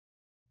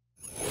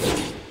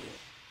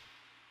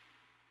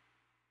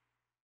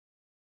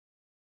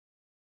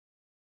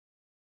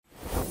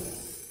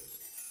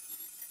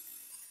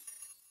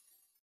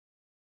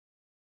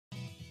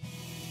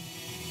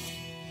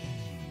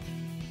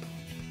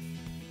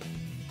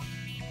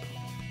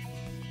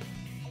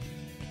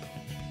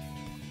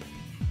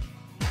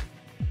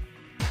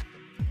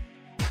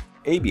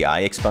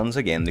ABI expands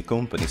again the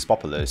company's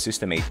popular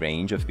System 8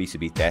 range of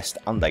PCB test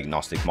and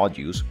diagnostic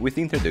modules with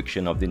the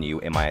introduction of the new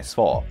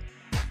MIS4.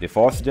 The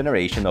fourth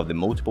generation of the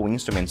multiple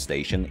instrument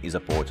station is a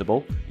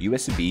portable,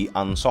 USB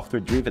and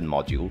software-driven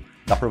module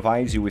that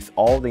provides you with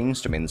all the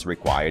instruments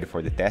required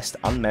for the test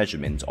and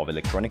measurement of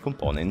electronic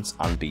components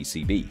and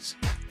PCBs.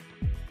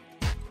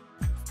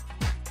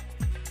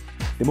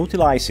 The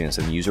multi-license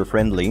and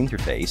user-friendly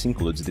interface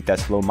includes the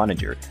Test Flow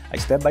Manager, a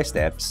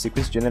step-by-step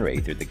sequence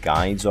generator that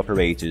guides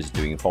operators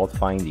doing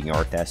fault-finding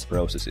or test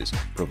processes,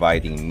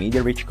 providing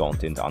media-rich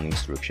content and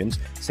instructions,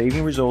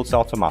 saving results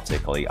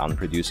automatically and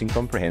producing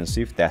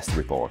comprehensive test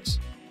reports.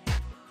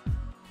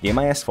 The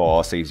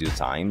MIS4 saves you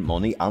time,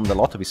 money and a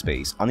lot of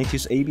space, and it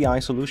is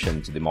ABI's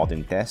solution to the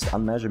modern test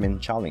and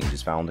measurement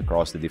challenges found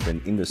across the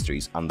different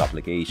industries and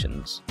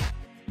applications.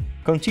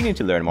 Continue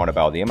to learn more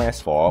about the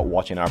MIS4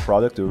 watching our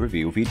product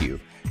overview video.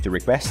 To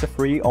request a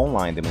free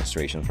online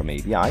demonstration from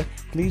ABI,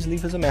 please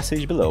leave us a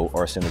message below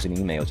or send us an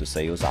email to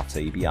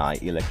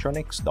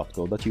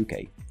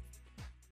sales@abielectronics.co.uk.